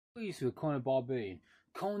Please with Conan Barbarian.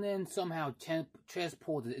 Conan somehow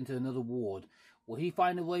transported into another world. Will he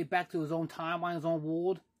find a way back to his own timeline, his own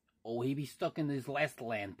world? Or will he be stuck in his last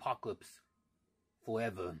land, Apocalypse,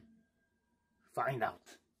 forever? Find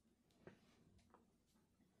out.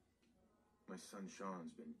 My son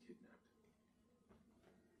Sean's been kidnapped.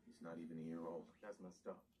 He's not even a year old. That's messed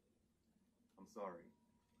up. I'm sorry.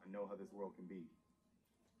 I know how this world can be.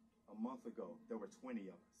 A month ago, there were 20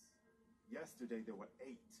 of us. Yesterday, there were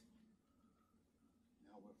 8.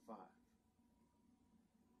 Now we're 5.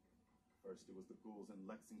 First, it was the ghouls in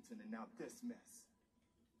Lexington, and now this mess.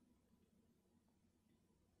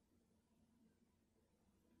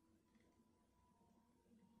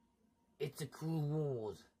 It's a cruel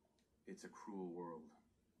world. It's a cruel world.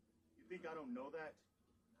 You think I don't know that?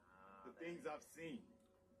 The things I've seen.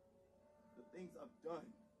 The things I've done.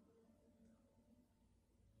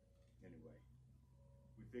 Anyway,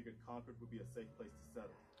 we figured Concord would be a safe place to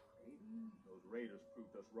settle. Those raiders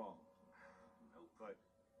proved us wrong. But,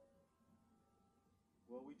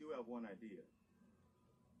 well, we do have one idea.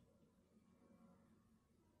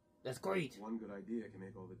 That's great. One good idea can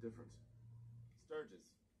make all the difference. Sturgis,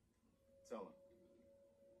 tell him.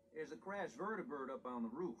 There's a crashed vertibird up on the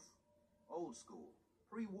roof. Old school.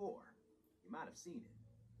 Pre-war. You might have seen it.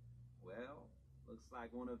 Well, looks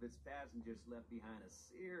like one of its passengers left behind a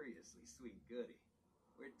seriously sweet goodie.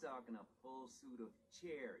 We're talking a full suit of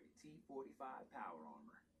cherry T-45 power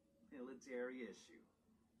armor. Military issue.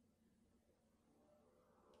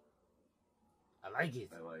 I like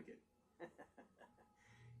it. I like it.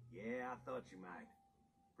 Yeah, I thought you might.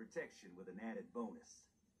 Protection with an added bonus.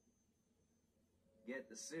 Get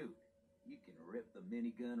the suit. You can rip the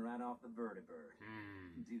minigun right off the vertibird.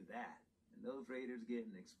 Do that, and those raiders get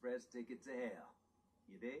an express ticket to hell.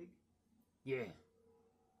 You dig? Yeah.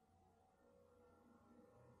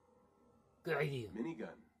 Good idea.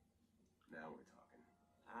 Minigun. Now we're talking.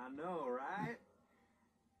 I know, right?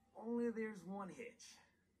 Only there's one hitch.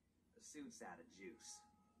 The suit's out of juice.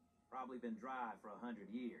 Probably been dry for 100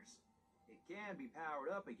 years. It can be powered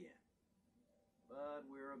up again. But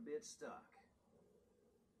we're a bit stuck.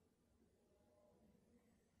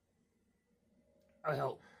 I'll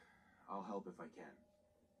help. I'll help if I can.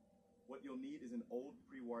 What you'll need is an old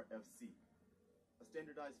pre-war FC. A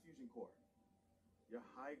standardized fusion core. Your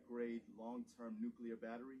high-grade, long-term nuclear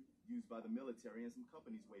battery used by the military and some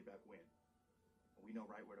companies way back when. And we know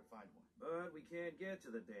right where to find one. But we can't get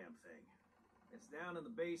to the damn thing. It's down in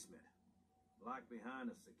the basement. Locked behind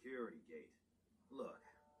a security gate. Look,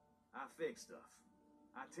 I fix stuff.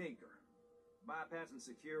 I tinker. Bypassing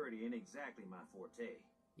security ain't exactly my forte.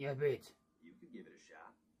 Yeah, I bet. You could give it a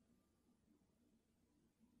shot.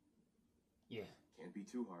 Yeah. Can't be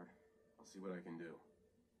too hard. I'll see what I can do.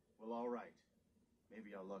 Well, all right.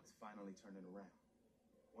 Maybe our luck's finally turning around.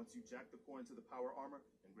 Once you jack the core into the power armor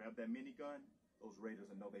and grab that minigun, those raiders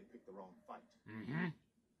will know they picked the wrong fight.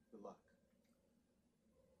 Good luck.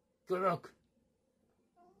 Good luck.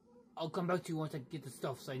 I'll come back to you once I get the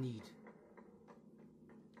stuffs I need. If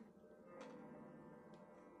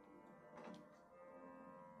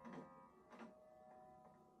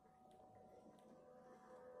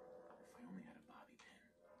I only had a bobby pin.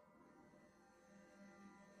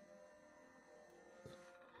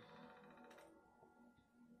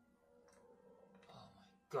 Oh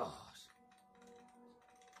my gosh.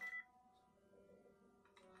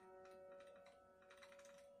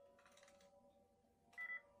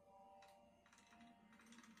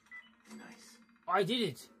 Nice. I did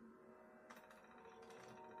it.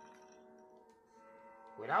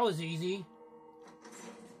 Well, that was easy.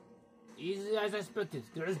 Easy as I expected.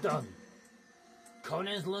 Good as done.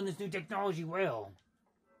 Conan's learned this new technology well.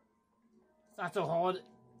 It's not so hard.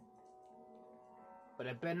 But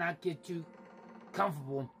I better not get too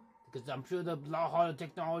comfortable, because I'm sure there's a lot harder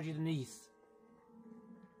technology than this.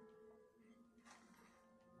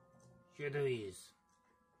 Sure there is.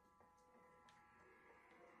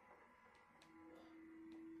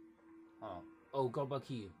 Oh, go back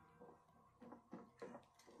here.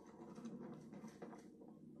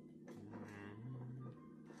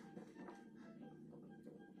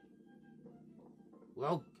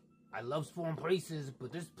 Well, I love foreign places,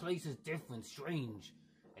 but this place is different, strange.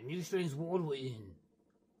 A new strange world we're in.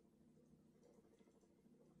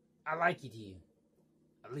 I like it here.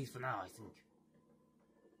 At least for now, I think.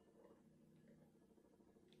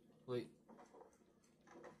 Wait.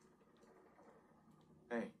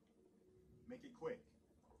 Hey. Make it quick.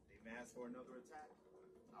 They mass for another attack.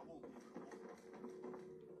 I won't be able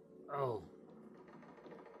to. Oh.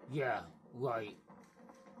 Yeah, right.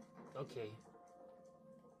 Okay.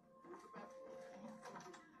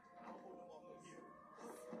 I'll hold them off from here.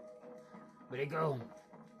 Where'd they go?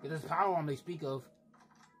 Get this power on they speak of.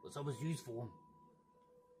 What's up is useful.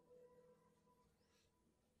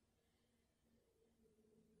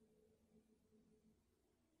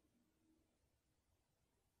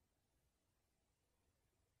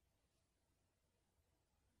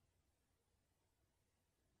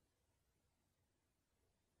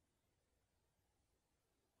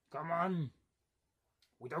 Come on.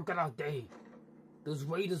 We don't get out there. Those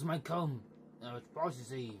raiders might come. And it's probably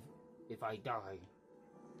safe if I die.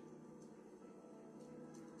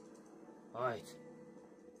 Alright.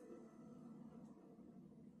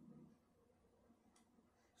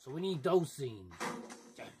 So we need those scenes.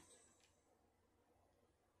 Damn it.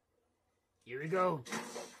 Here we go.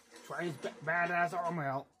 Try his badass armor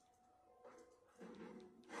out.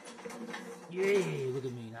 Yeah, look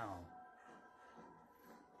at me now.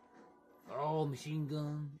 Oh, machine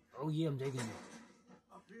gun. Oh yeah, I'm taking it.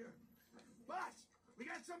 Up here. Boss, we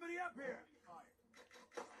got somebody up here.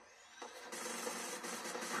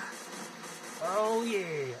 Oh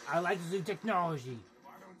yeah, I like this new technology.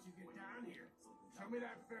 Why don't you get down here? Show me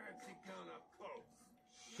that fancy gun up close.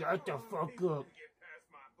 Shut the fuck up. Get past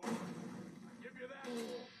my board. Give you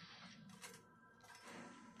that.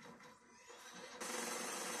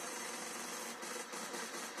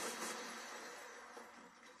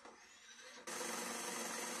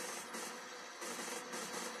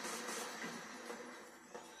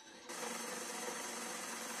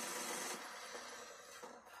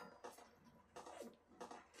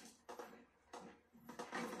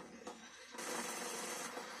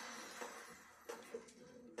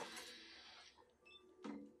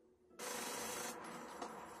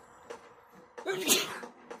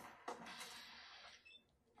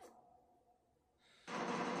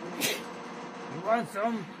 You want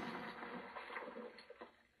some?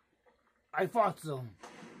 I fought some.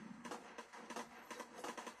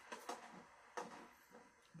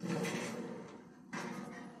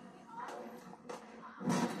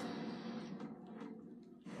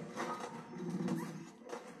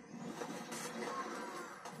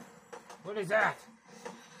 What is that?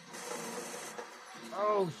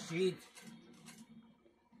 Oh shit.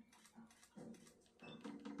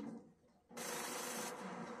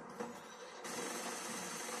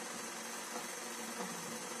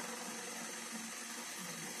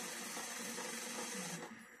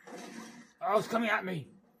 Oh, it's coming at me.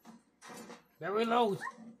 Very low.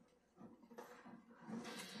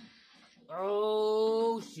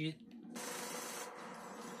 Oh shit.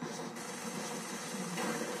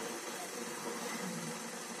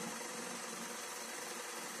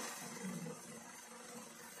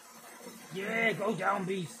 Yeah, go down,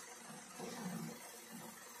 beast.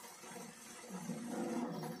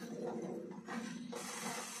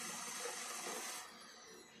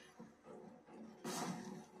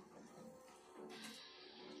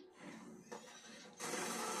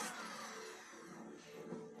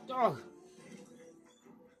 Dog.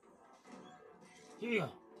 Here.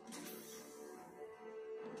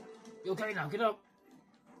 You okay now? Get up.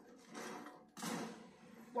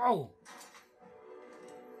 Whoa.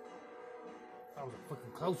 That was a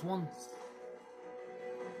fucking close one.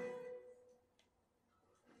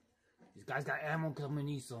 These guys got ammo because I'm gonna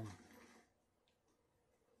need some.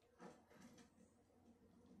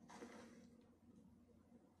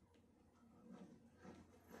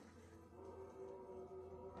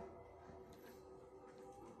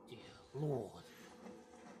 Dear Lord.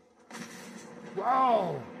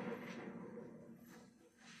 Whoa!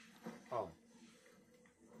 Oh.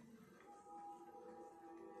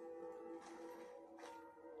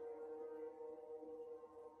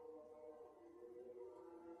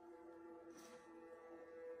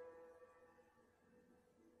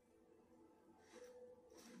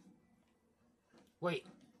 Wait.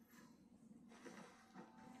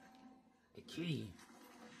 The key.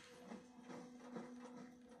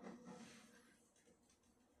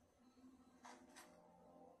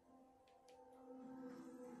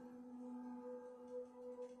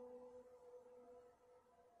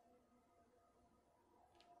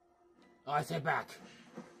 I say back.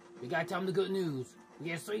 We gotta tell him the good news. We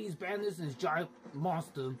gotta see these bandits and this giant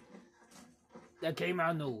monster that came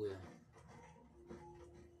out of nowhere.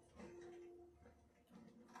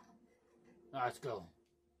 Alright, let's go.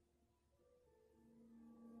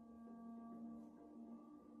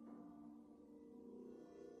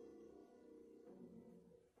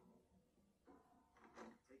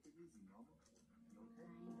 Take it easy, Norma. You okay?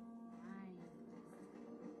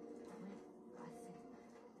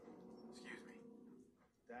 Excuse me.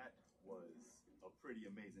 That was a pretty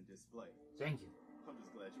amazing display. Thank you. I'm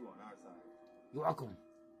just glad you're on our side. You're welcome.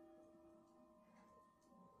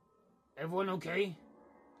 Everyone okay?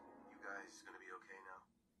 You guys gonna be okay now?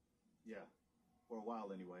 Yeah, for a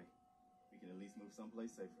while anyway. We can at least move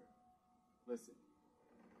someplace safer. Listen,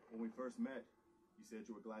 when we first met, you said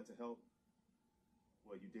you were glad to help.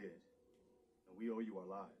 Well, you did. And we owe you our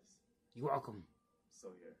lives. You're welcome.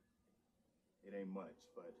 So here. It ain't much,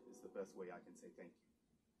 but it's the best way I can say thank you.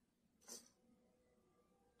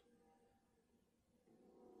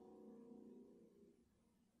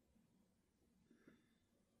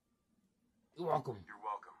 You're welcome. You're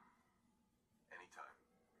welcome. Anytime.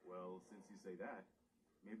 Well, since you say that,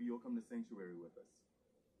 maybe you'll come to Sanctuary with us.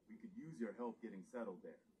 We could use your help getting settled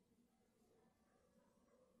there.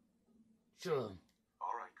 Sure.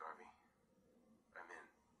 All right, Garvey. I'm in.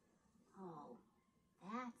 Oh,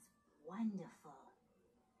 that's wonderful.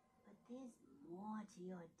 But there's more to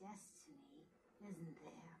your destiny, isn't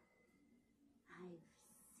there? I've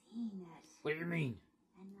seen it. What do you mean?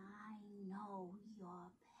 And I know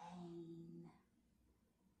your pain.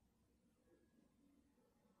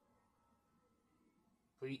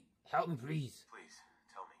 Please, help me, please. Please,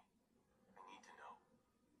 tell me. I need to know.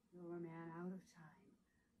 You're a man out of time,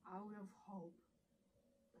 out of hope.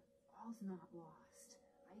 But all's not lost.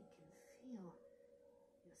 I can feel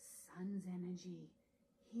your son's energy.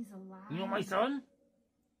 He's alive. You know my son?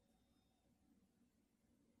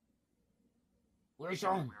 Where's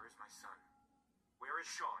Sean? Where is my son? Where is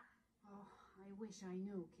Sean? Oh, I wish I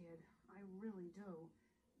knew, kid. I really do.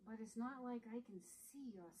 But it's not like I can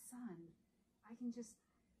see your son. I can just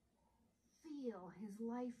feel his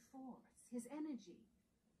life force, his energy.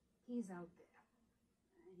 He's out there.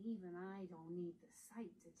 And even I don't need the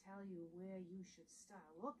sight to tell you where you should start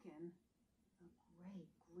looking. The great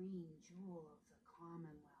green jewel of the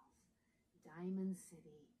Commonwealth. Diamond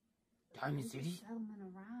City. The Diamond biggest City? settlement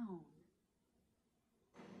around.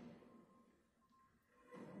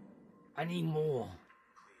 I need more.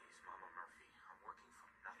 Please, Mama Murphy. I'm working for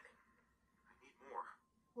nothing. I need more.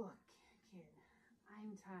 Look, kid,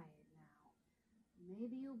 I'm tired now.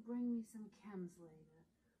 Maybe you'll bring me some chems later.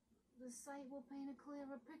 The sight will paint a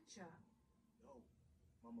clearer picture. No,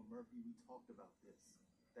 Mama Murphy, we talked about this.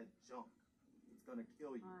 That junk. It's gonna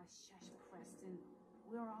kill you. Ah, shush, Preston.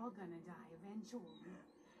 We're all gonna die eventually.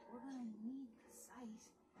 We're gonna need the sight.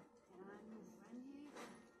 And our new friend here,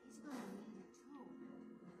 he's gonna need it too.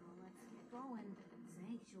 Now let's get going.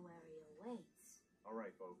 Sanctuary awaits. All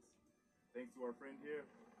right, folks. Thanks to our friend here,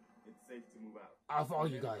 it's safe to move out. I'll follow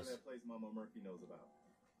you Head to guys. that place Mama Murphy knows about.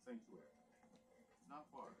 Sanctuary. It's not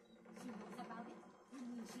far. She knows about it? You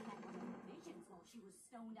mean she had one of her visions while she was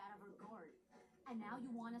stoned out of her gourd? And now you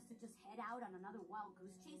want us to just head out on another wild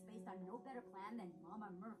goose chase based on no better plan than Mama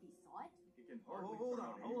Murphy saw it? It can hardly Hold turn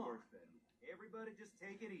on, out any hold on. worse than. Everybody just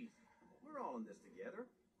take it easy. We're all in this together,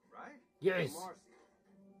 right? Yes. So Marcy,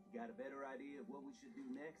 you got a better idea of what we should do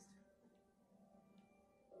next?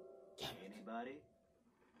 Anybody?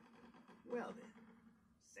 Well then,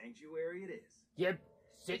 Sanctuary it is. Yep.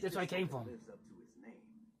 That's where I came from. Lives up to its name.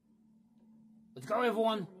 Let's go,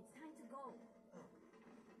 everyone. It's time to go.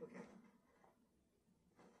 Okay.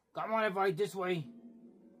 Come on, everybody, this way.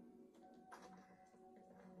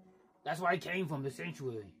 That's where I came from, the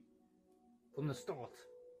sanctuary. From the start.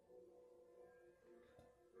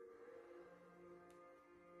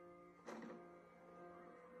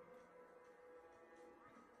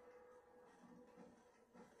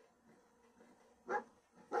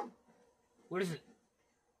 What is it?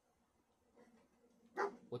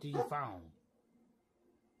 What did you found?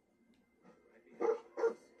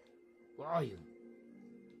 Where are you?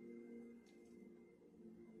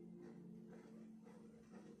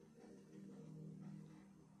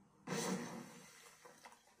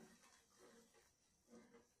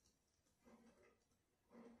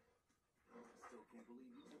 Still can't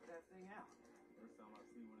believe you took that thing out. First time I've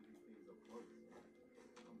seen one of these things up close.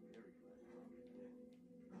 I'm very glad you brought me in.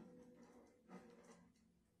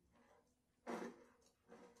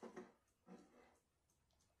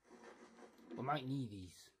 I might need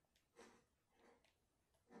these.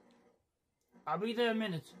 I'll be there in a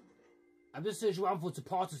minute. I'm just searching around for some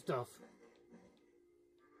parts of stuff.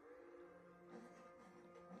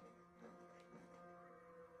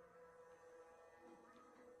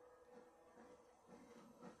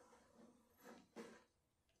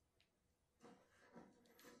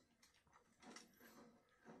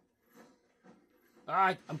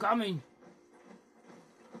 Alright, I'm coming.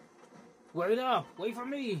 Wait up. Wait for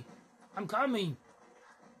me. I'm coming.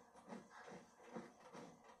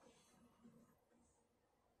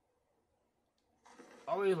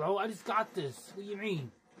 Oh, hello. I just got this. What do you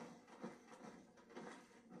mean?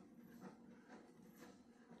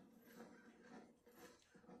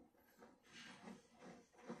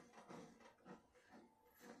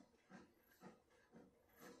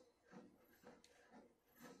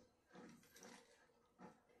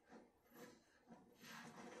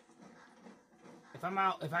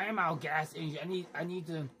 If I am out of gas engine, I need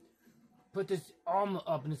to put this armor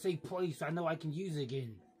up in a safe place so I know I can use it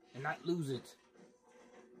again and not lose it.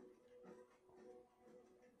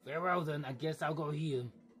 Very well then, I guess I'll go here.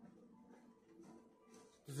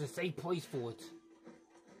 There's a safe place for it.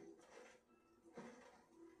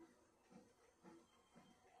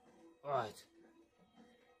 Alright.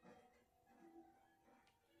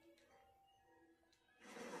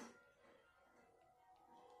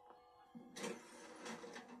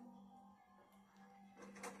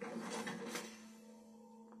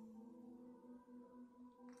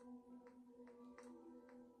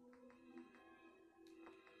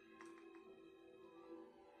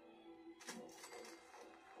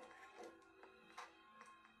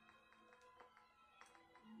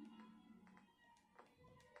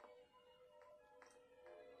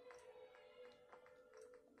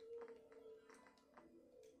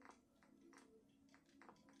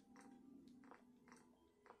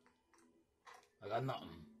 I got nothing.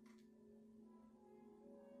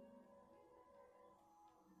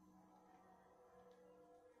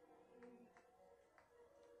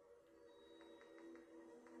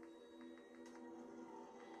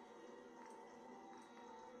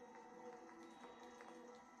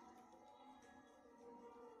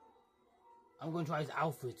 I'm gonna try his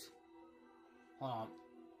outfit. Hold on.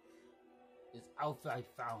 This outfit I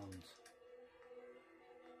found.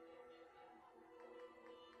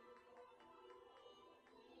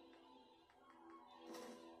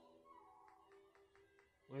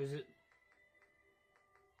 Where is it?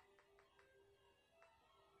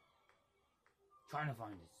 Trying to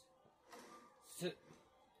find this.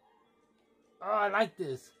 Oh, I like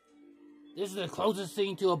this. This is the closest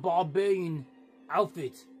thing to a barbarian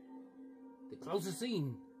outfit. The closest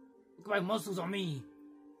thing. Look at my muscles on me.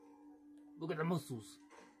 Look at the muscles.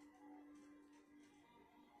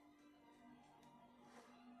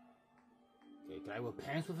 Okay, can I wear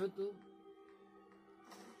pants with it though?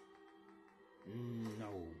 No.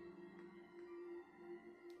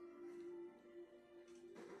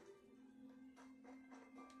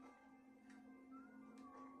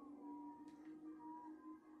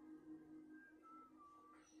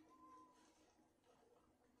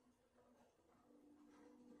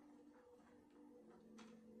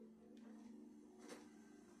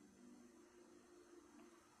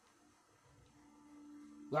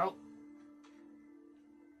 Well,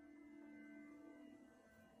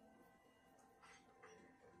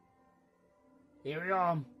 here we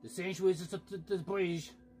are. The sanctuary is up to the bridge.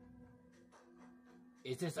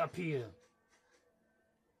 It's just up here.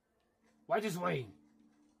 Why this way?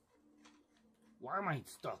 Why am I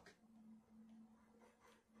stuck?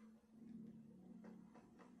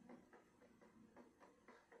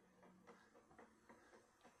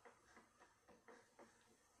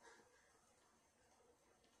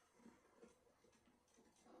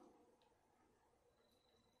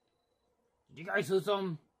 Did you guys hear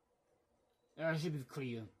something? Yeah, it should be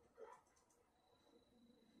clear.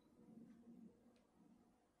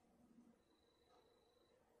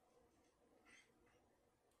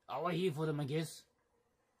 I'll wait here for them, I guess.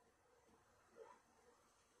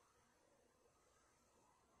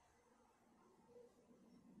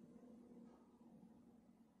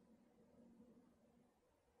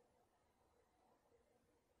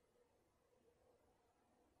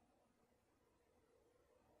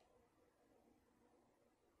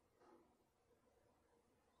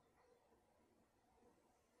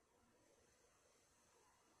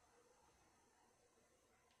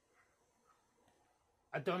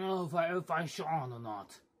 I don't know if I ever find Sean or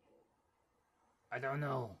not. I don't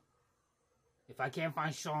know. If I can't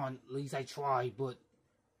find Sean, at least I try, but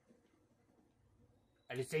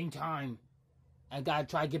at the same time, I gotta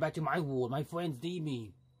try to get back to my world. My friends need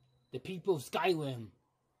me. The people of Skyrim.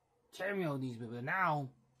 Tamriel needs me, but now,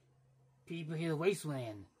 people here in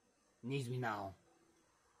Wasteland needs me now.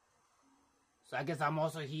 So I guess I'm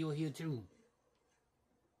also here too.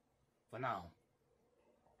 For now.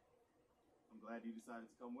 I'm glad you decided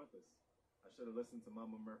to come with us. I should have listened to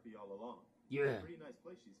Mama Murphy all along. Yeah. It's a pretty nice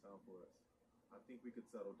place she's found for us. I think we could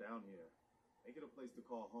settle down here. Make it a place to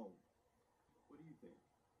call home. What do you think?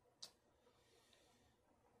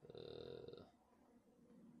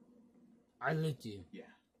 I lived here.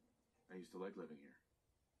 Yeah. I used to like living here.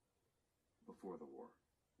 Before the war.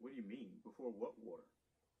 What do you mean? Before what war?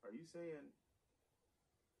 Are you saying...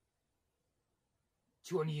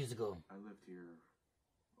 200 years ago. I lived here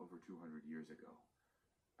over 200 years ago.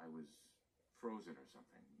 I was frozen or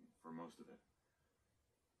something for most of it.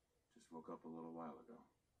 Just woke up a little while ago.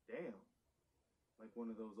 Damn. Like one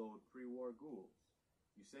of those old pre-war ghouls.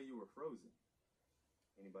 You say you were frozen.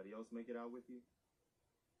 Anybody else make it out with you?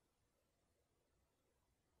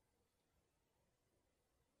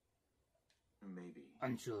 Maybe.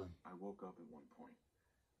 Unsure. I woke up at one point.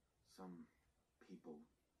 Some people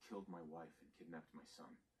killed my wife and kidnapped my son.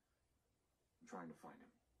 I'm trying to find him.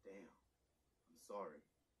 Damn. I'm sorry.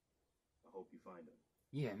 I hope you find him.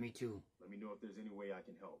 Yeah, me too. Let me know if there's any way I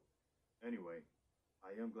can help. Anyway,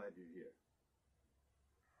 I am glad you're here.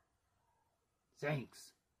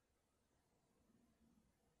 Thanks.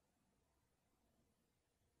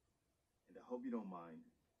 And I hope you don't mind,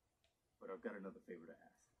 but I've got another favor to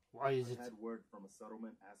ask. Why is it? I had word from a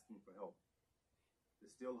settlement asking for help.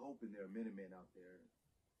 There's still hope in there are Minutemen out there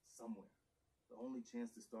somewhere. The only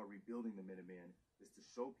chance to start rebuilding the Minutemen is to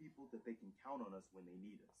show people that they can count on us when they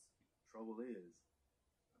need us. Trouble is,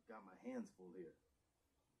 I've got my hands full here.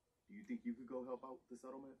 Do you think you could go help out the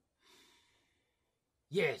settlement?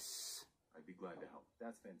 Yes. I'd be glad to help.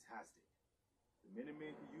 That's fantastic. The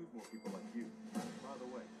Minutemen could use more people like you. By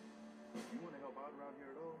the way, if you want to help out around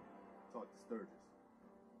here at all, talk to Sturgis.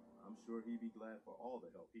 I'm sure he'd be glad for all the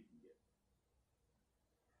help he can get.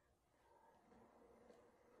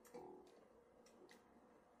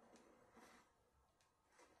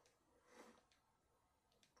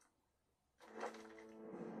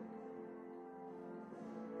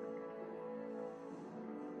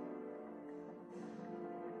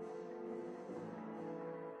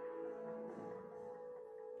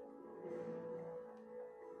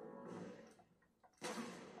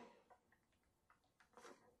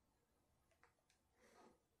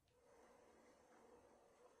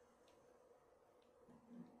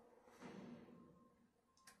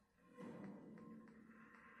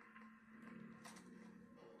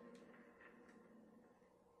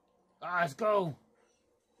 Let's go.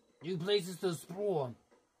 New places to explore.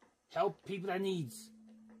 Help people that needs.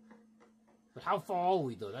 But how far are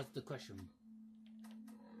we though? That's the question.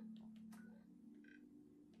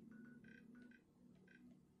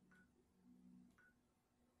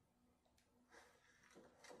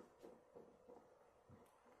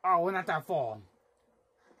 Oh, we're not that far.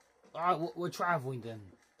 Alright, we're traveling then.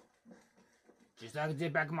 Just like I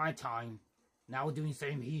did back in my time. Now we're doing the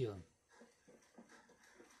same here.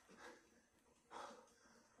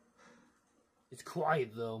 It's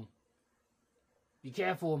quiet though. Be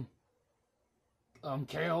careful.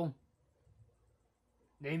 Kale.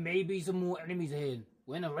 There may be some more enemies ahead.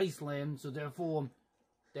 We're in a wasteland, so therefore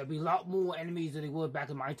there'll be a lot more enemies than there were back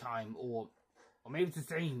in my time, or maybe it's the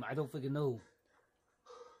same. I don't freaking know.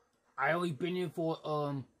 I only been here for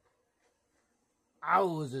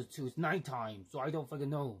hours or two. It's nighttime, so I don't freaking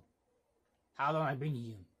know how long I've been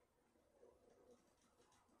here.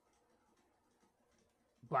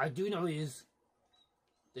 But I do know is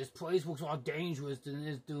this place looks a lot dangerous than it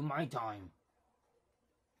is during my time.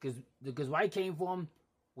 Because where I came from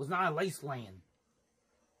was not a wasteland.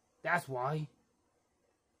 That's why.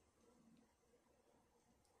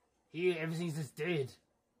 Here, everything's just dead.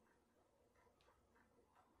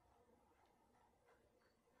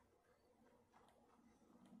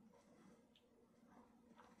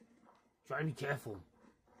 Try to be careful.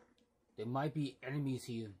 There might be enemies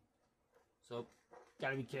here. So,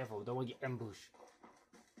 gotta be careful. Don't want to get ambushed.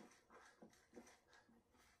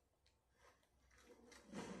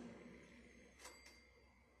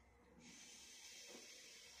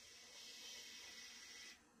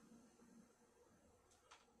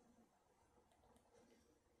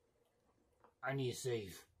 I need a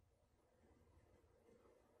save.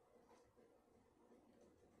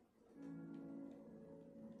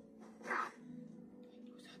 Who's that?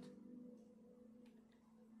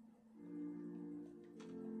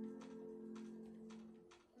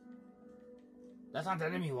 That's not the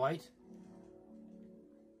enemy, right?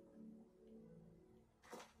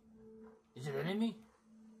 Is it an enemy?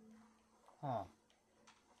 Huh.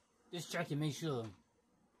 Just check and make sure.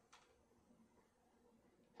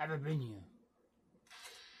 Haven't been here.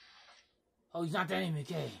 Oh, he's not the enemy,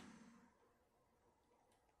 okay.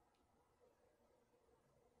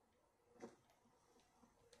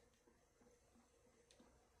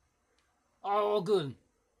 Oh, good.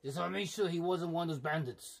 Just want to make sure he wasn't one of those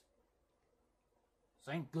bandits.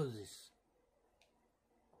 Thank goodness.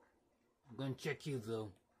 I'm gonna check you,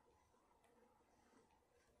 though.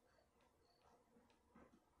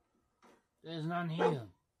 There's none here.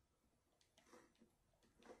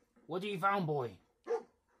 What do you found, boy?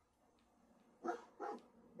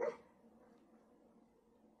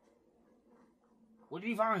 What did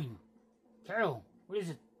you find? Carol, what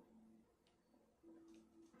is it?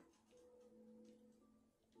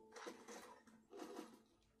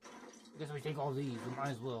 I guess we take all these, we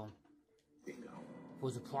might as well. Bingo. For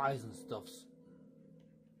supplies and stuffs.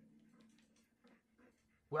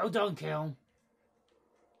 Well done, Carol.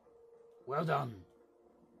 Well done.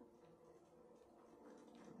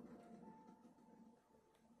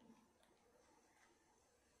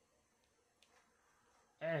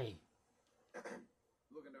 Hey.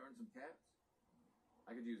 Looking to earn some caps?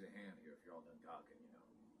 I could use a hand here if you're all done talking, you know.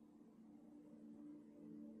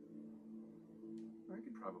 I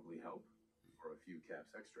could probably help for a few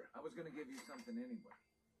caps extra. I was gonna give you something anyway.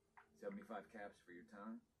 75 caps for your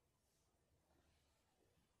time?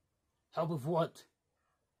 Help with what?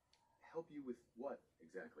 Help you with what,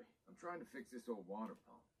 exactly? I'm trying to fix this old water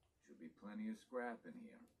pump. Should be plenty of scrap in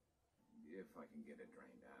here. If I can get it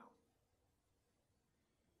drained out.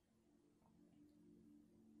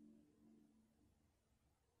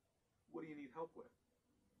 What do you need help with?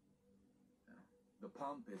 The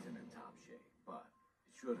pump isn't in top shape, but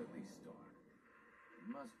it should at least start.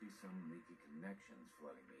 There must be some leaky connections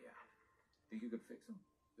flooding me out. Think you could fix them?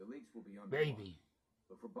 The leaks will be under. Maybe.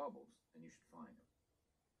 But for bubbles, then you should find them.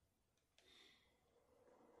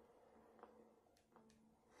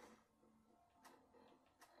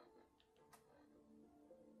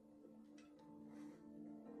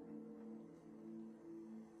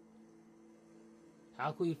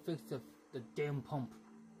 How can we fix the damn pump?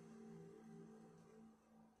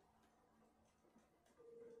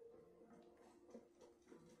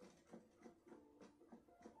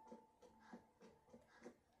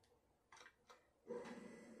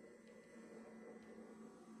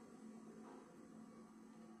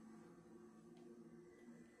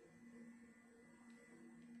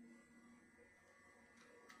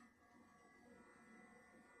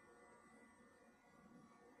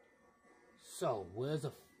 So, where's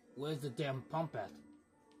the damn pump at?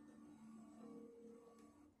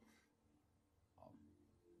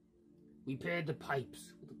 Repair the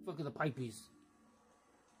pipes. What the fuck are the pipies?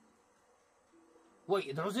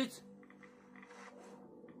 Wait, are those it?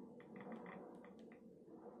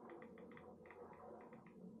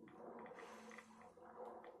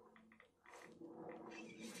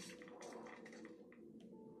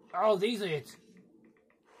 Oh, these are it.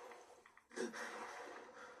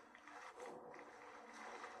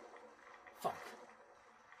 Fuck.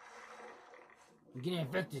 I'm getting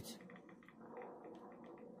infected.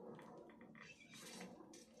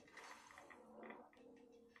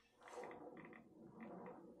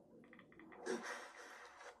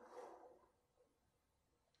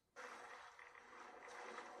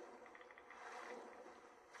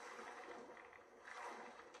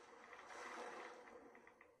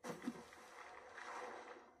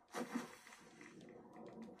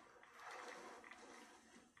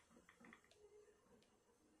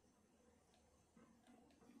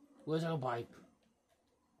 Where's our pipe?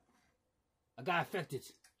 I got affected.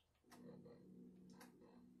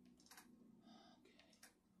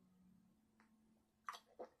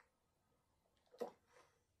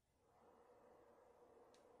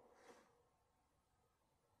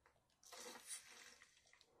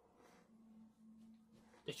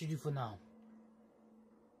 That should do for now.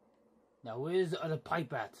 Now where's the other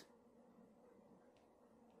pipe at?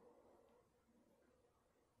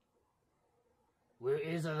 Where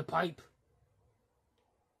is the other pipe?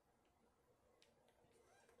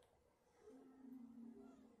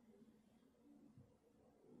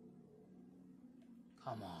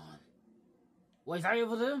 Come on. Wait, is that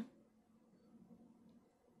over there?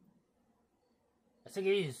 I think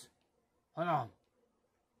it is. Hold on.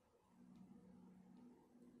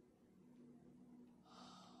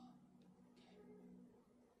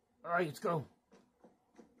 Alright, let's go.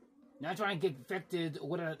 Now trying to get infected or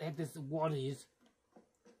whatever the heck this water is.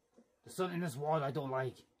 There's something in this water I don't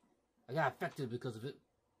like. I got affected because of it.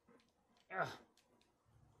 Ugh.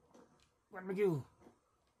 What am I do?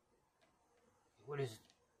 What is it?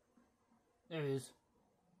 There it is.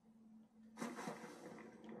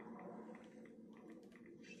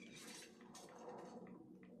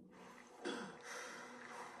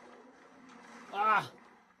 Ah!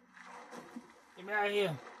 Get me out of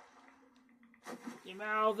here. Get me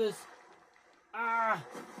out of this. Ah!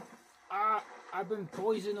 Ah! I've been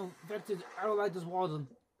poisoned, infected. I don't like this water.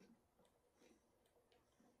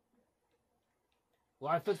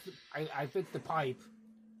 Well, I fixed the pipe.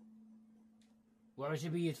 Well, it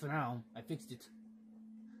should be it for now. I fixed it.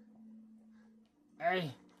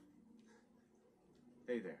 Hey.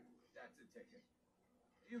 Hey there. That's a ticket.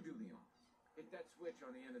 You do the honors. Hit that switch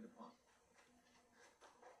on the end of the pump.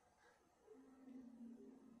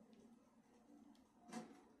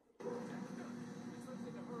 That's done. This looks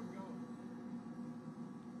like a herb going.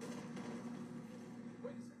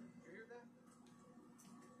 Wait a second. Did you hear that?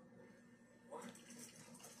 What?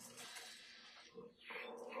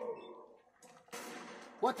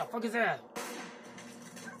 What the fuck is that?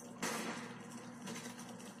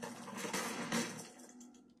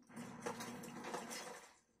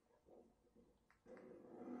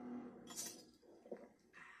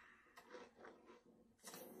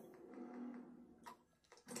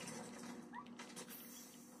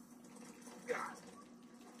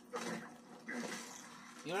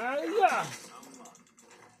 Yeah.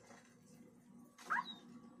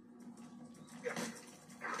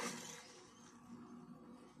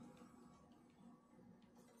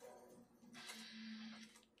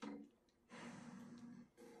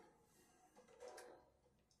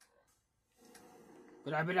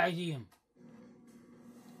 But I bet I see him.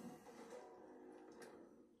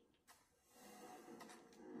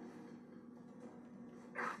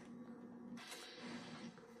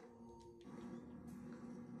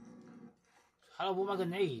 How do I want my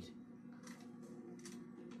grenade?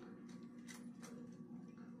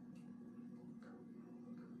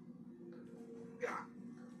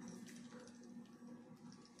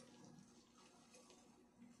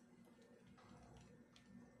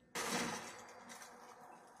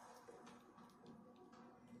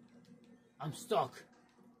 I'm stuck.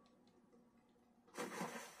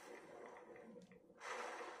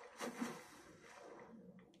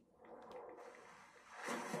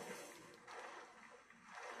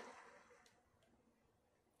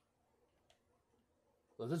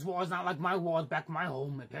 Well, this war is not like my wars back in my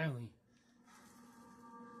home, apparently.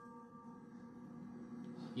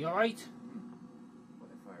 You alright? What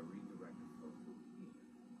if I redirect the flow through here?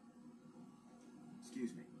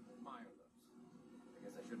 Excuse me. Mireless. I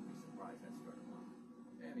guess I shouldn't be surprised that started off.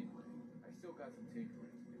 Anyway, I still got some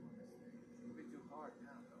tinkering to do on this thing. It'll be too hard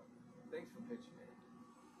now, though. Thanks for pitching it.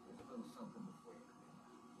 Here's a little something before you come in.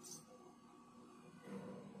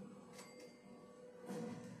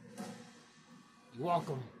 You're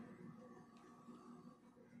welcome.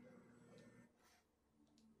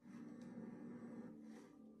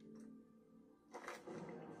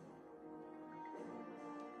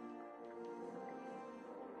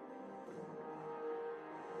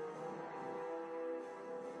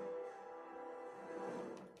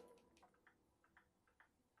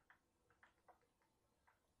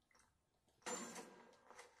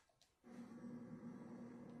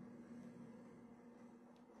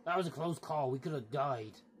 That was a close call. We could have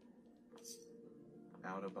died.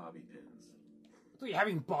 Out of bobby pins. I thought you were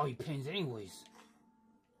having bobby pins anyways.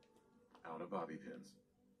 Out of bobby pins.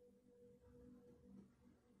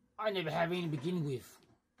 I never have any to begin with.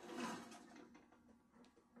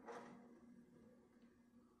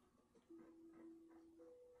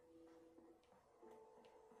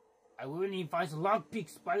 I will need to find some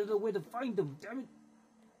lockpicks, but I don't know where to find them, damn it.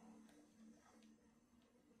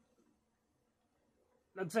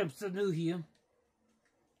 Looks like I'm still new here.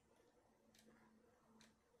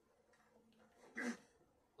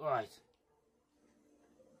 Alright.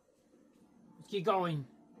 Let's keep going.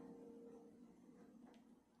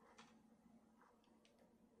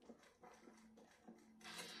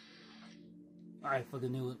 Alright,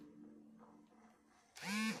 fucking knew it.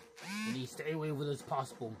 We need to stay away with it as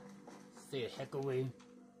possible. Stay the heck away.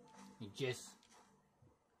 And just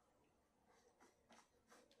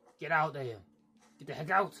get out there. Get the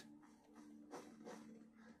heck out.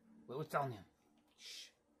 Wait, what's down there? Shh.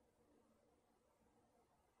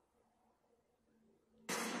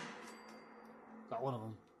 Got one of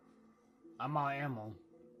them. I'm out of ammo.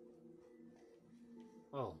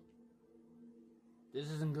 Oh.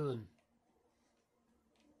 This isn't good.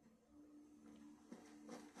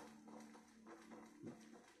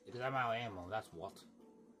 Because I'm out of ammo, that's what.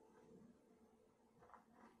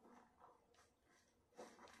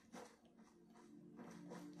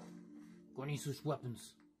 Gonna need to switch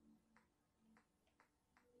weapons.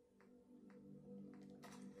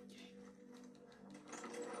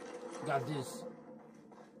 Got this.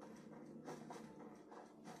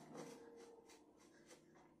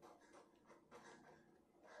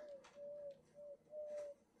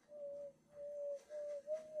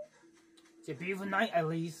 It's a beautiful night, at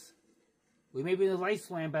least. We may be in the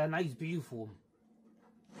wasteland, but the night's beautiful.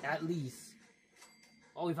 At least.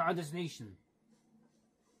 Oh, we found our destination.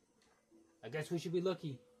 I guess we should be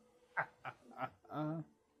lucky. At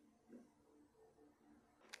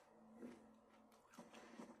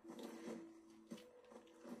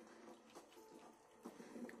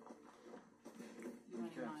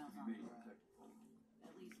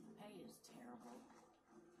least the pay is terrible.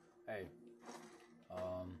 Hey.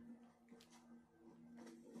 Oh,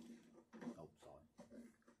 sorry.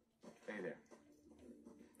 Hey there.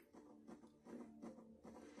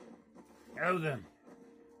 Hello then.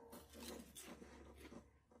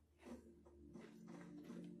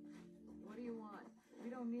 What do you want? We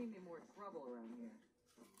don't need any more trouble around here.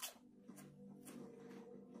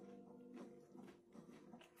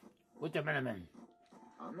 With the Minutemen.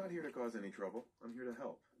 I'm not here to cause any trouble. I'm here to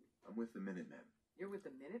help. I'm with the Minutemen. You're with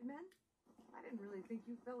the Minutemen? I didn't really think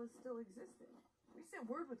you fellas still existed. We sent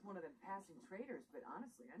word with one of them passing traders, but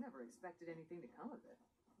honestly, I never expected anything to come of it.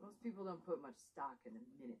 Most people don't put much stock in the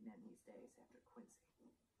Minutemen these days after Quincy.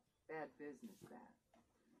 Bad business, that.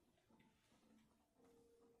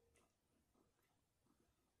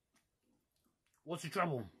 What's the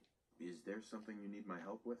trouble? Is there something you need my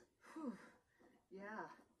help with? Whew. Yeah,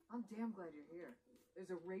 I'm damn glad you're here. There's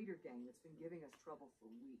a raider gang that's been giving us trouble for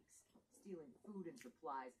weeks. Stealing food and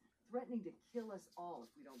supplies, threatening to kill us all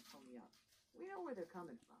if we don't pony up. We know where they're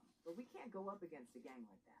coming from, but we can't go up against a gang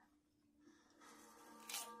like that.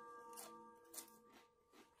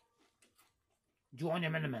 Join the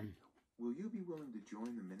Minutemen. Will you be willing to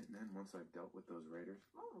join the Minutemen once I've dealt with those raiders?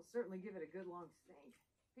 Well, we'll certainly give it a good long think.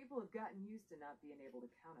 People have gotten used to not being able to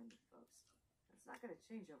count on you folks. That's not going to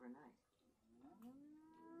change overnight.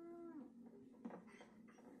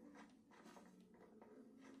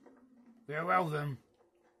 Very well then.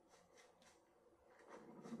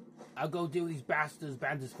 I'll go deal with these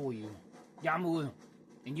bandits for you. Yamu,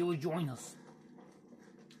 and you will join us.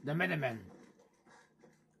 The Minutemen.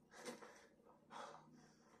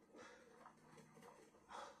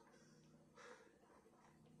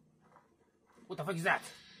 What the fuck is that?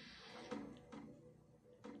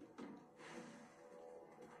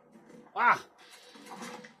 Ah!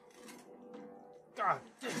 God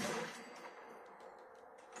damn it.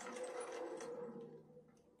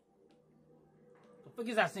 The fuck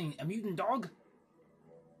is that thing? A mutant dog?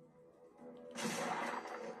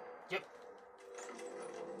 Yep.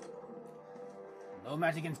 No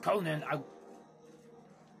match against Conan.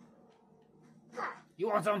 You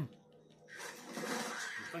want some? You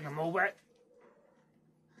fucking robot?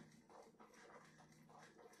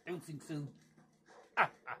 Don't think so. Ah,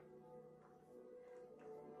 ah.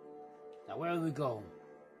 Now where do we go?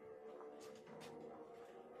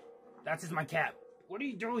 That is my cap. What are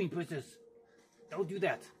you doing, princess? Don't do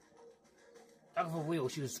that. Talking for wheel.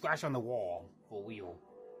 She was scratched on the wall for wheel.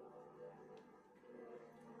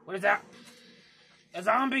 What is that? A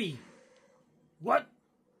zombie. What?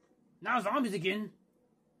 Now zombies again.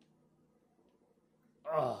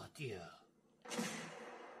 Oh dear.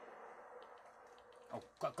 Oh,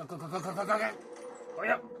 go. Hurry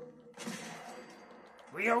up.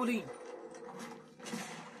 Reloading.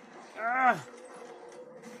 Ah.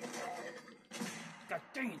 God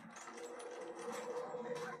dang it.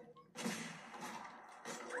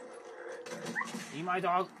 Leave my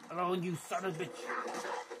dog alone, you son of a bitch.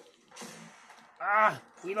 Ah,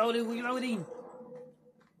 reloading.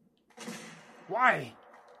 Why?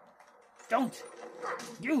 Don't.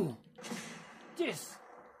 You. This.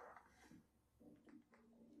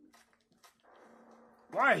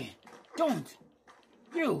 Why? Don't.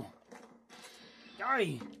 You.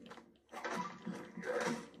 Die.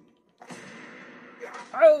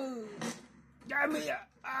 Oh. Damn it.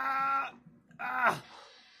 Ah.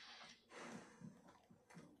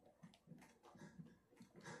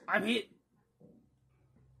 I'm hit.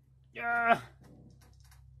 Yeah.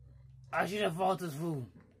 I should have fought this fool.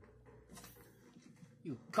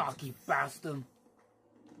 You cocky bastard.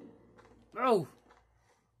 Oh.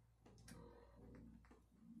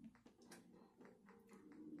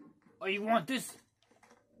 Oh, you want this?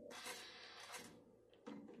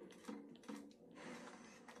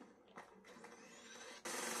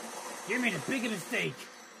 You made a big mistake.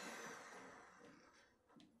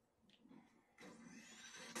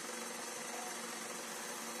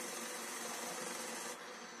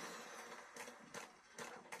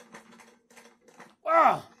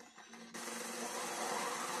 Ah!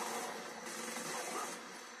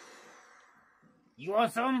 You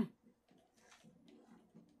want some?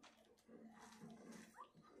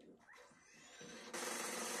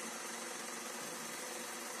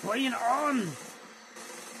 Bring it on!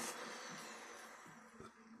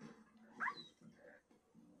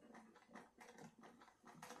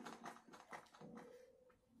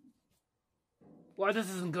 Why, this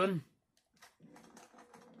isn't good.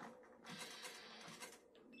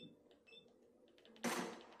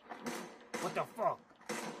 What the fuck?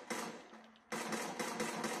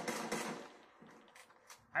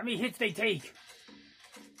 How many hits they take?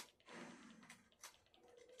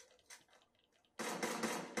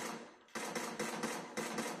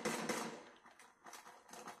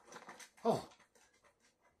 Oh.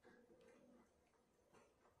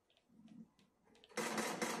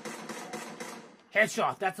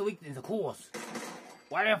 Headshot, that's a weakness, of course.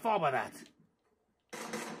 Why did I fall by that?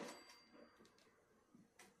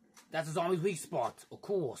 That's a zombie's weak spot, of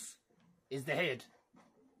course. Is the head.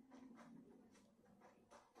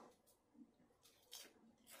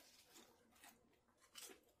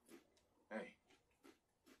 Hey.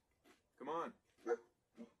 Come on.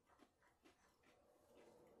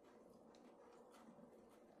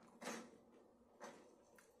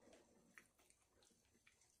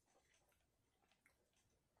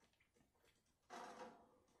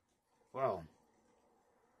 Well,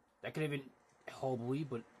 that could have been horribly,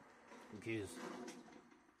 but who cares?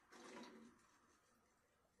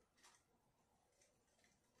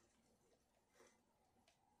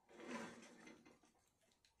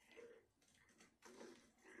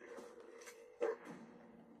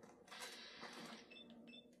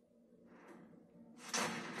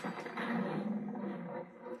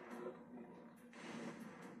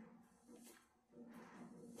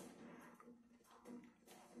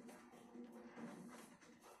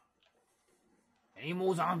 Any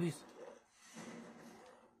more zombies?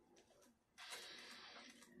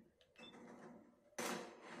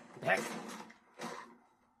 Heck.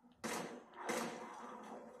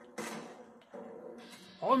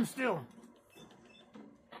 Hold him still.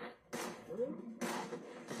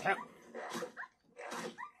 Heck.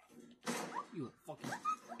 You fucking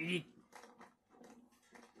idiot.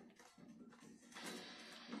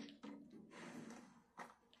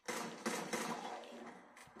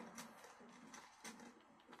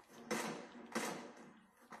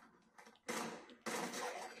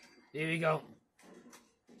 There we go.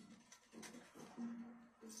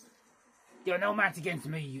 There are no match against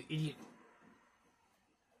me, you idiot.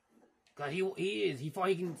 Cause he thought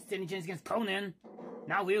he can stand a chance against Conan.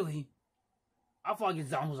 Not really. I fought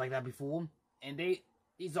against zombies like that before, and these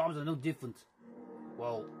zombies are no different.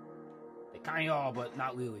 Well, they kinda are, but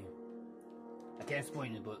not really. I can't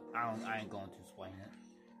explain it, but I ain't going to explain it.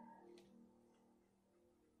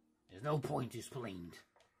 There's no point to explain.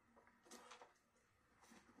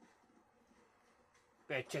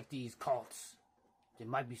 Better check these carts. There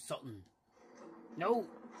might be something. No!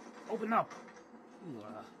 Open up! Ooh,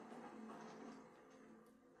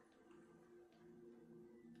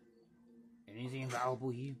 anything valuable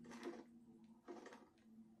here?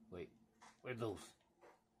 Wait, where are those?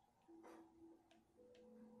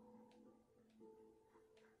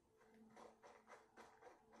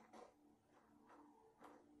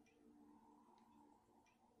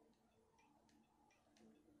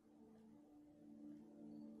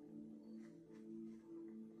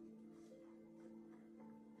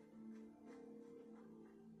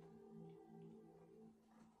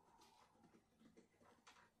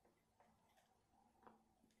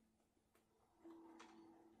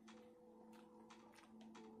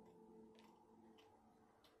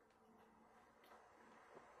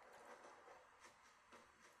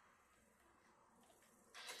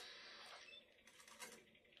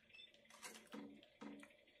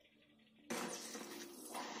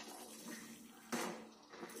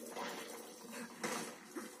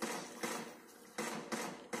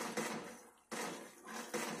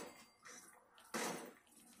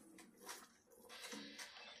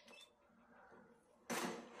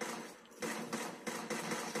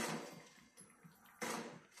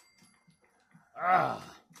 Ah.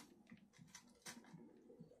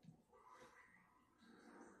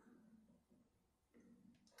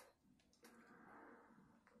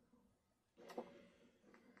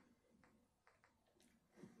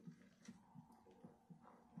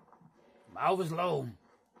 Mouth is low.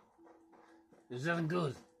 This isn't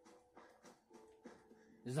good.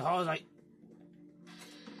 This is hard as I...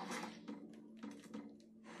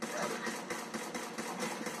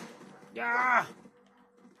 Yeah!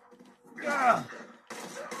 Yeah!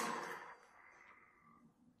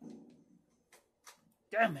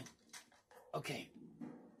 Damn it. Okay.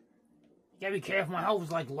 Gotta be careful, my health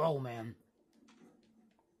is like low, man.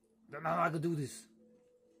 Don't know how I could do this.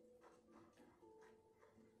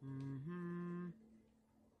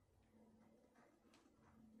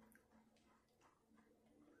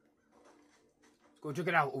 Let's go check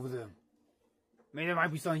it out over there. Maybe there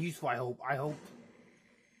might be something useful, I hope.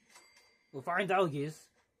 We'll find out, I guess.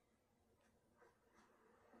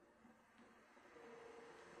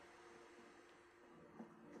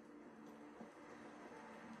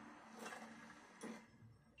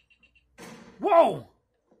 Whoa!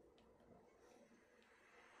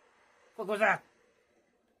 What was that?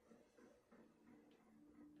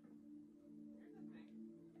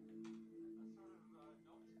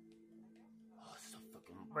 Oh, it's so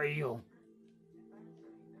fucking real.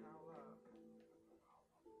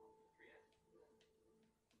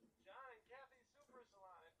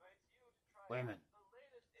 Wait a minute.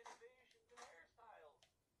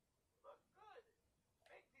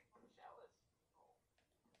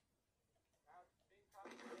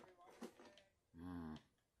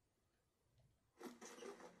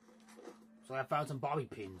 So I found some bobby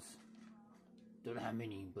pins. Don't know how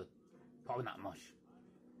many, but probably not much.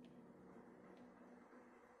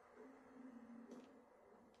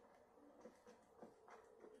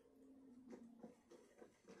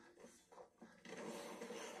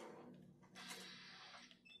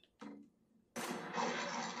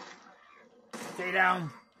 Stay down.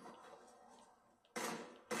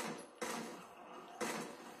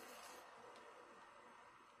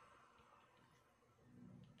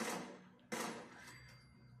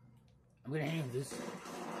 I'm gonna handle this.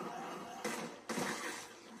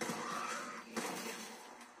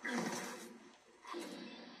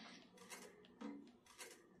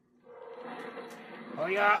 Oh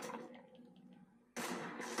yeah.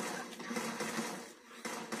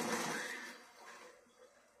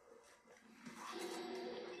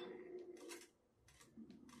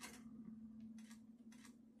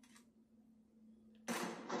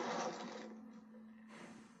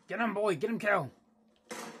 Get him, boy. Get him, Cal.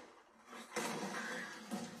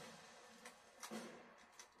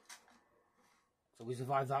 So we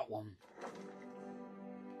survived that one.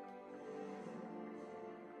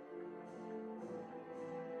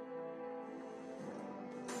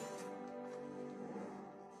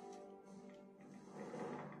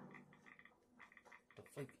 The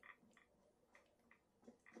fuck?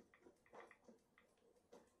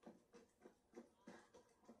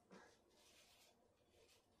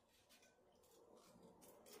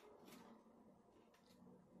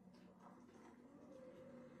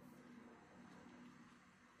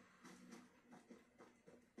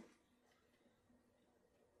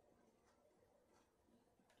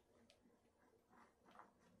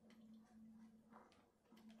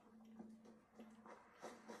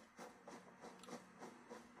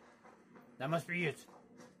 That must be it.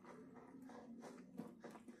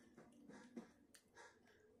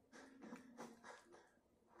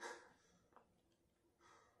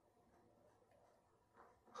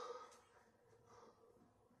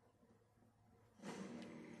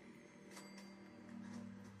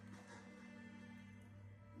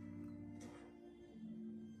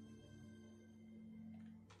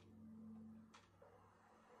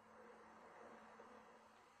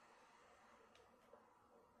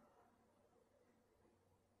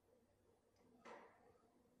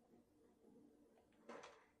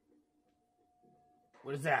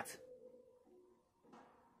 What is that? Is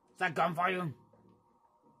that gunfire?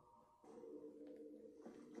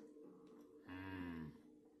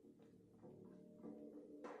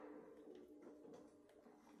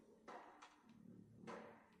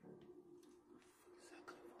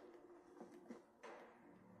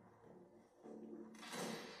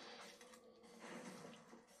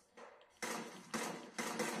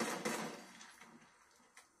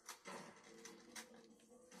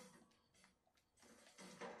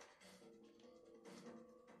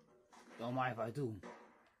 Don't mind if I do.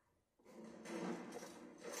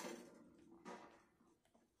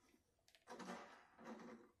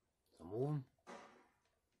 Some more.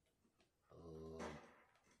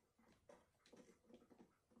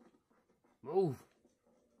 Move.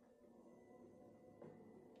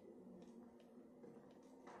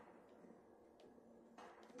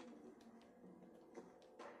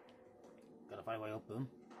 Gotta find a way up them.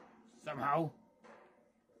 Somehow.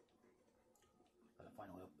 Gotta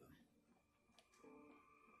find a way up them.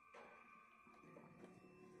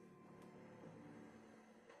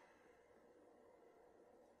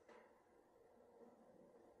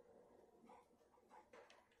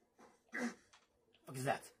 What is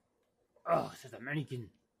that? Oh, it's just a mannequin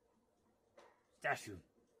statue.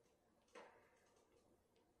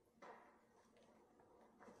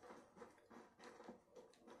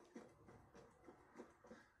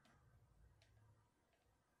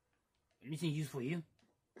 Anything useful here?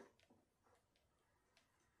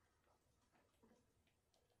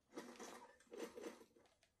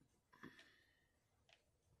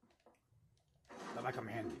 Not like I'm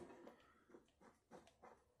handy.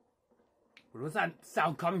 Where was that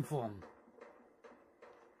sound coming from?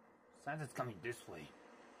 Sounds it's coming this way.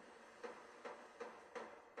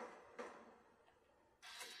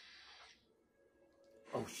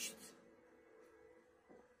 Oh shit.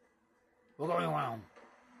 What's going on?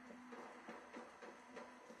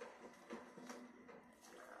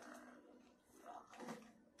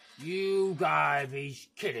 You gotta be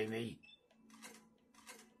kidding me.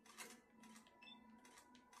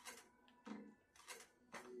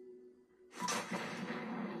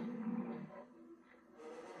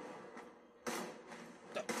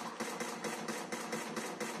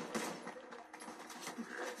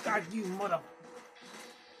 God, you mother...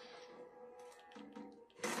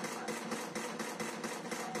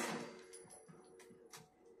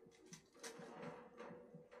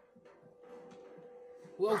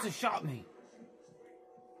 Who else has shot me?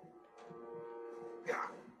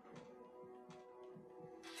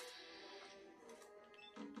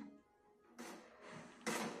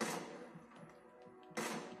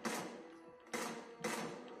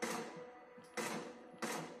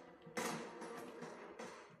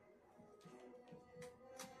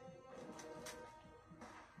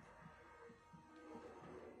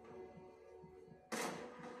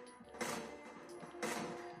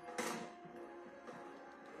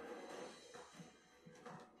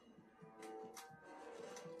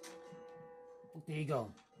 There you go.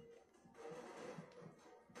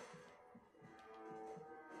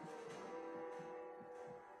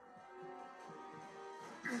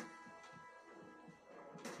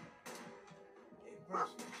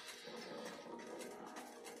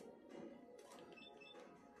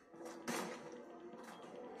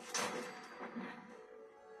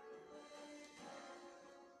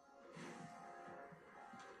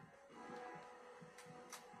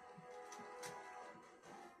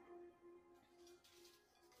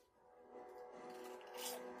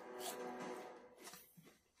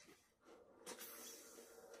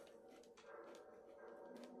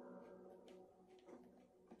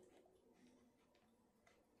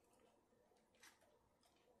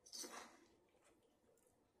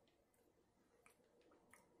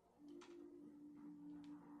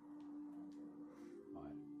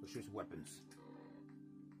 Let's use weapons.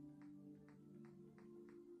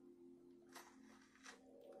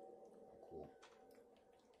 Cool.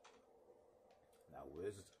 Now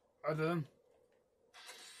where's the other?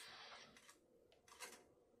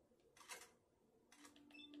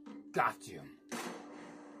 Got you.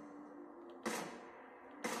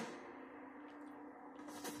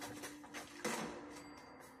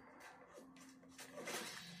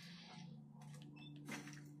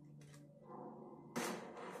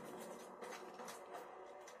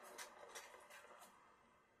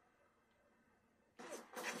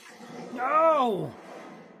 No!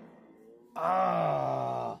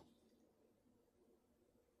 Ah!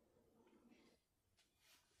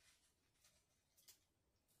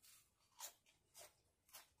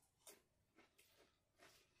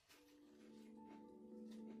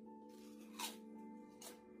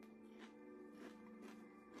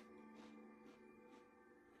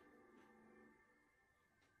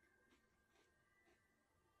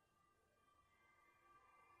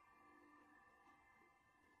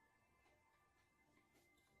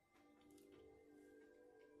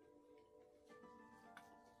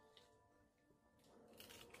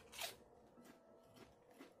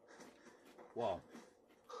 Well,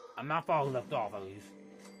 I'm not far left off, at least.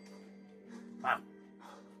 Ah.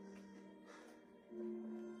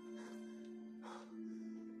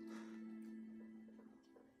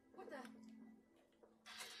 What the?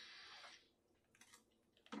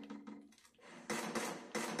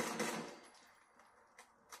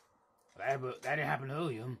 That didn't happen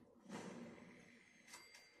earlier.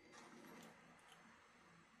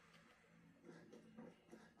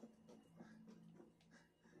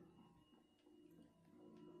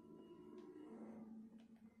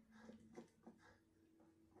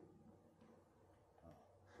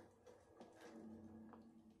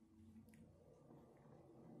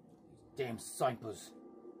 Damn snipers.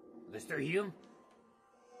 Are they still here?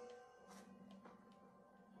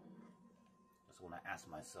 That's what I ask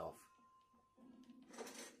myself.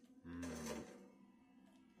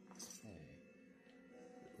 Hey.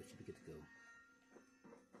 We should be good to go.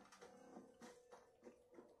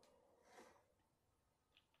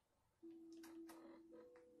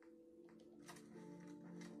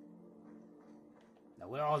 Now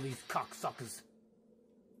where are all these cocksuckers?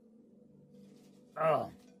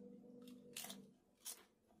 Oh.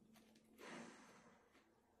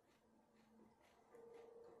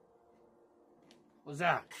 What's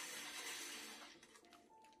that?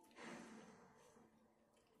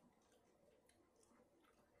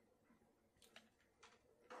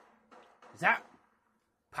 Is that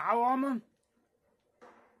power armor?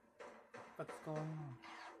 What's going on?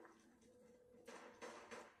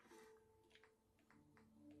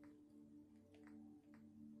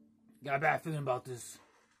 Got a bad feeling about this.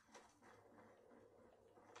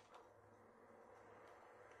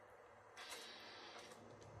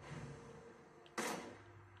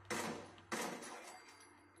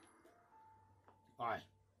 Alright.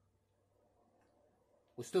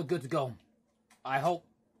 We're still good to go. I hope.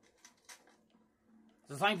 Is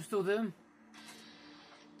the sniper still there?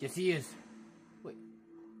 Yes, he is. Wait.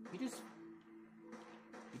 He just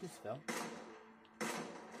fell. Oh,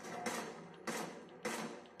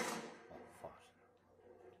 fuck.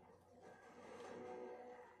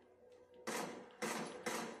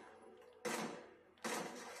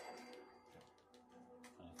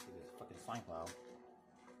 Trying to see this fucking sniper out.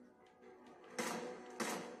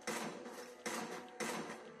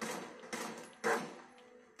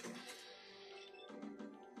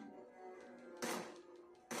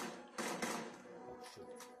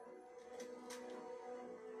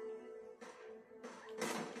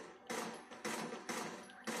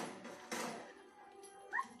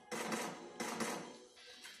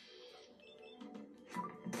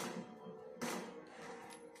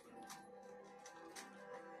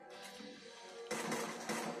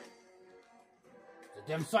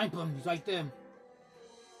 Them snipe him. He's right there.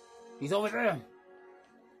 He's over there.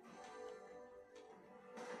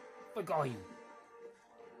 Fuck all you.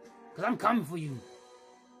 Cause I'm coming for you.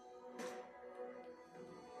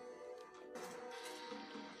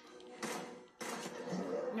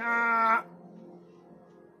 Nah.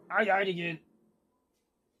 I died again.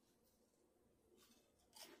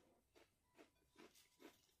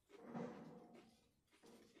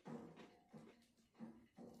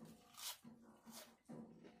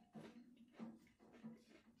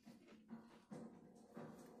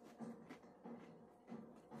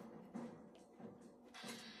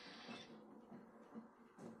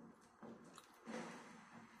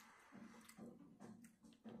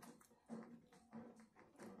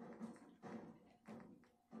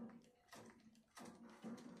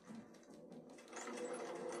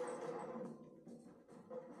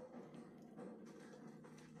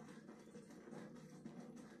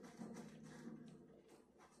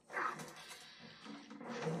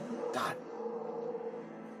 God.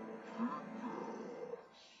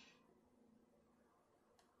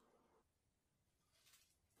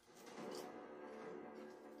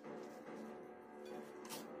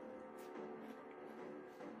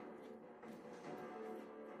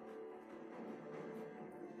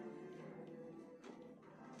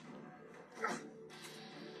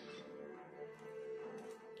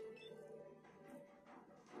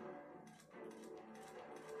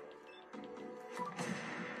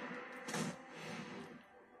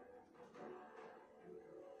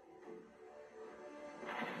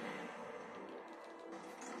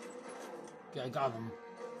 Okay, I got him.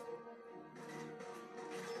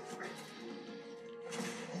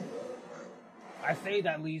 I saved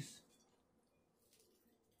at least.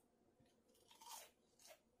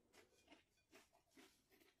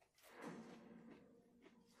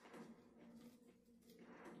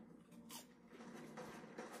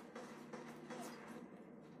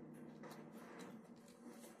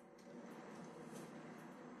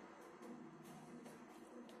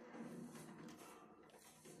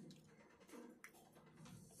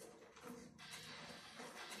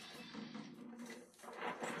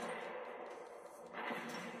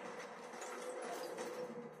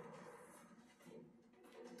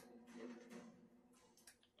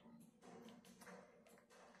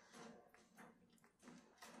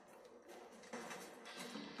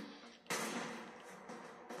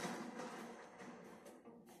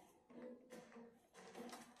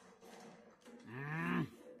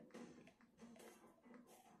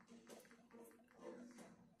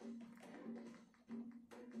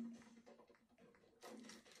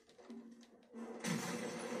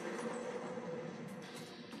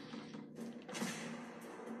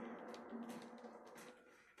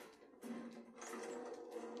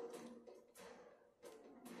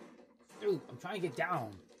 Dude, I'm trying to get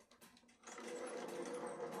down.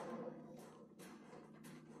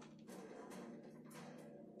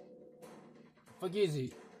 Fuck is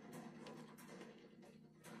he?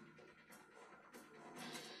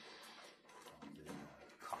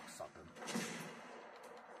 Cocksucker.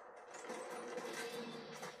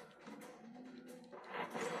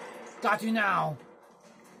 Got you now.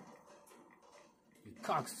 You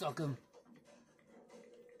cocksucker.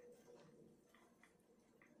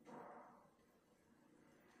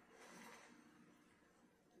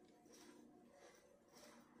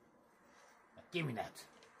 Give me that.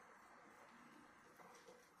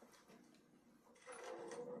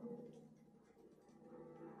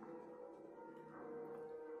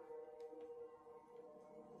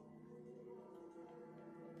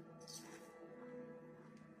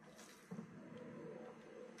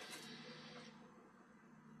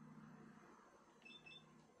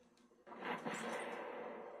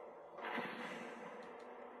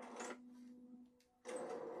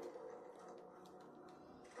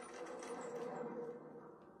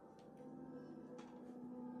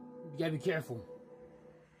 You gotta be careful.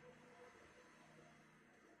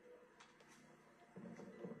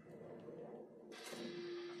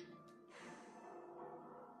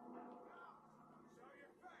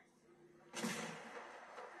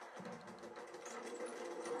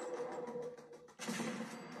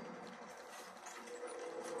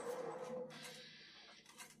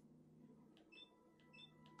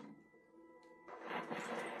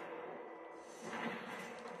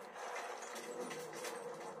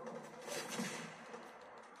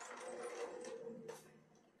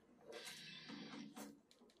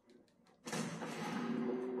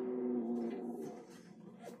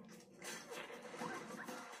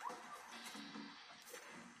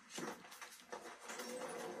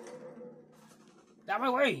 Out of my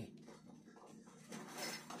way!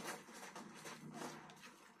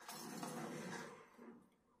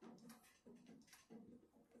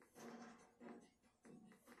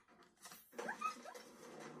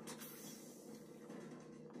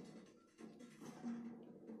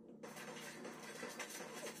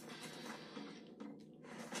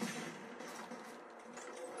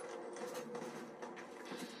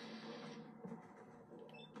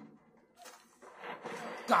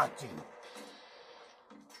 got to.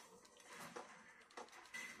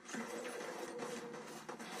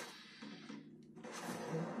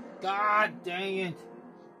 God dang it.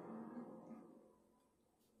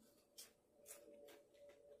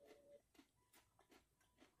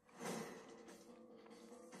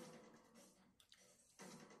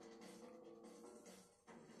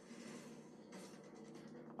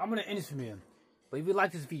 I'm gonna end this from here. But if you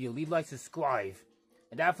like this video, leave a like, subscribe.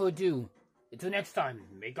 And without further ado, until next time,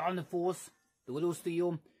 may God in the Force, the Little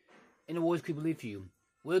Steel, and the Warriors keep believe for you.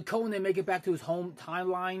 Will Conan make it back to his home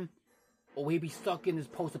timeline? Or will he be stuck in this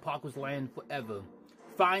post-apocalypse land forever?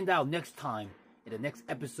 Find out next time in the next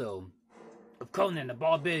episode of Conan the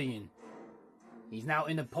Barbarian. He's now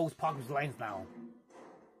in the post-apocalypse lands now.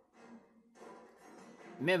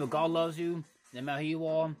 Remember, God loves you, no matter who you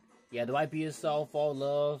are. You have the right to be yourself, all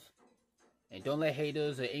love. And don't let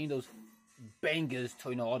haters or any of those bangers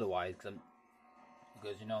tell you no otherwise.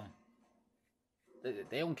 Because, you know,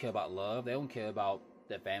 they don't care about love. They don't care about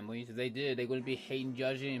their families. If they did, they wouldn't be hating,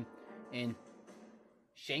 judging, and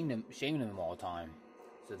shaming them all the time.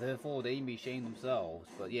 So therefore, they need to be shaming themselves.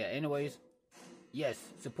 But yeah, anyways, yes,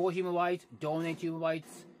 support human rights, donate to human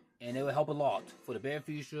rights, and it will help a lot for the better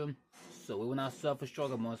future. So we will not suffer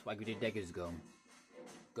struggle months like we did decades ago.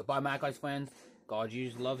 Goodbye, my guys, friends. God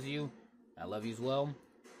Jesus loves you. I love you as well.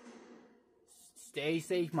 Stay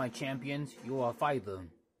safe, my champions. You are a fighter.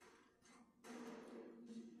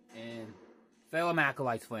 And fellow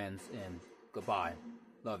Acolytes friends, and goodbye.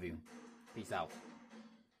 Love you. Peace out.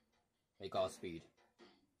 May God speed.